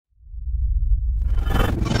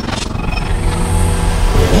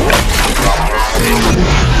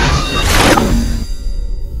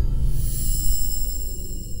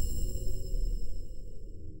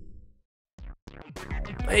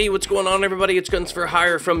Hey, what's going on everybody? It's Guns for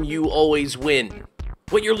Hire from YouAlwaysWin.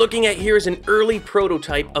 What you're looking at here is an early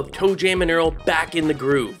prototype of Toejam and Earl Back in the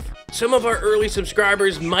Groove. Some of our early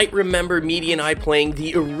subscribers might remember Meaty and I playing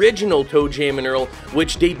the original Toejam and Earl,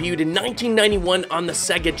 which debuted in 1991 on the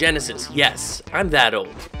Sega Genesis. Yes, I'm that old.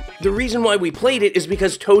 The reason why we played it is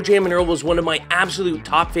because Toejam and Earl was one of my absolute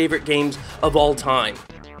top favorite games of all time.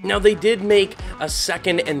 Now, they did make a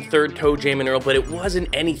second and third Toejam and Earl, but it wasn't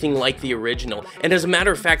anything like the original. And as a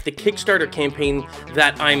matter of fact, the Kickstarter campaign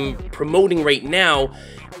that I'm promoting right now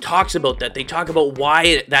talks about that. They talk about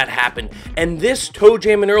why that happened. And this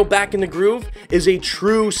Toejam and Earl Back in the Groove is a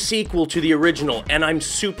true sequel to the original, and I'm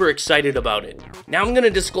super excited about it. Now, I'm going to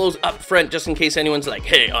disclose up front, just in case anyone's like,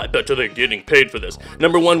 hey, I bet you they're getting paid for this.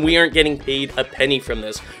 Number one, we aren't getting paid a penny from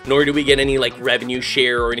this, nor do we get any like revenue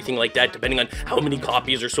share or anything like that, depending on how many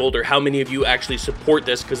copies are sold or how many of you actually support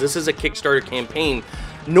this, because this is a Kickstarter campaign.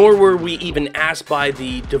 Nor were we even asked by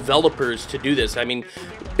the developers to do this. I mean,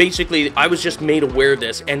 basically, I was just made aware of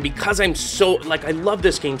this, and because I'm so, I love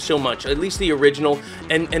this game so much, at least the original,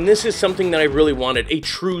 and this is something that I really wanted, a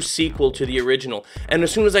true sequel to the original. And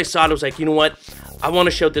as soon as I saw it, I was like, you know what? I want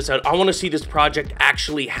to shout this out. I want to see this project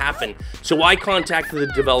actually happen. So I contacted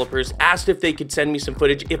the developers, asked if they could send me some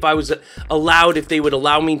footage, if I was allowed, if they would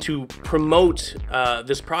allow me to promote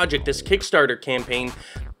this project, this Kickstarter campaign,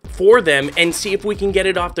 for them, and see if we can get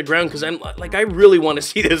it off the ground, because I'm like, I really want to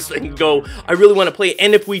see this thing go. I really want to play it,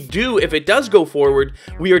 and if it does go forward,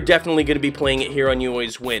 we are definitely going to be playing it here on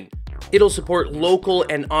YouAlwaysWin. It'll support local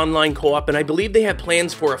and online co-op, and I believe they have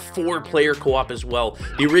plans for a 4-player co-op as well.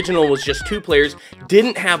 The original was just 2 players,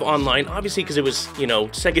 didn't have online, obviously because it was, you know,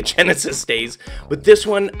 Sega Genesis days, but this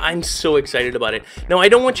one, I'm so excited about it. Now, I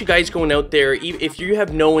don't want you guys going out there, if you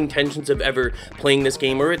have no intentions of ever playing this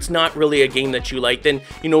game, or it's not really a game that you like, then,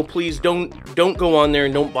 you know, please don't go on there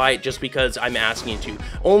and don't buy it just because I'm asking you to.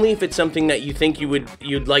 Only if it's something that you think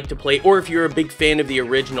you'd like to play, or if you're a big fan of the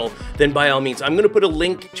original, then by all means. I'm going to put a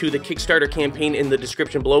link to the Kickstarter campaign in the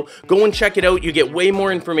description below. Go and check it out. You get way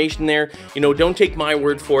more information there. You know, don't take my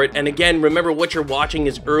word for it. And again, remember, what you're watching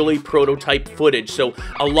is early prototype footage, so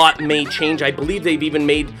a lot may change. I believe they've even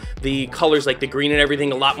made the colors, like the green and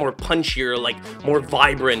everything, a lot more punchier, like more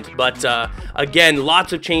vibrant. But again,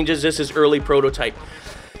 lots of changes. This is early prototype.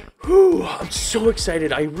 Whew, I'm so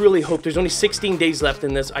excited. I really hope, there's only 16 days left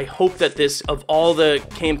in this. I hope that this, of all the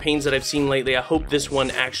campaigns that I've seen lately, I hope this one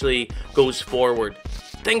actually goes forward.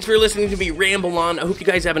 Thanks for listening to me ramble on. I hope you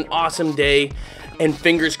guys have an awesome day, and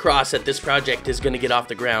fingers crossed that this project is going to get off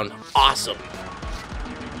the ground. Awesome.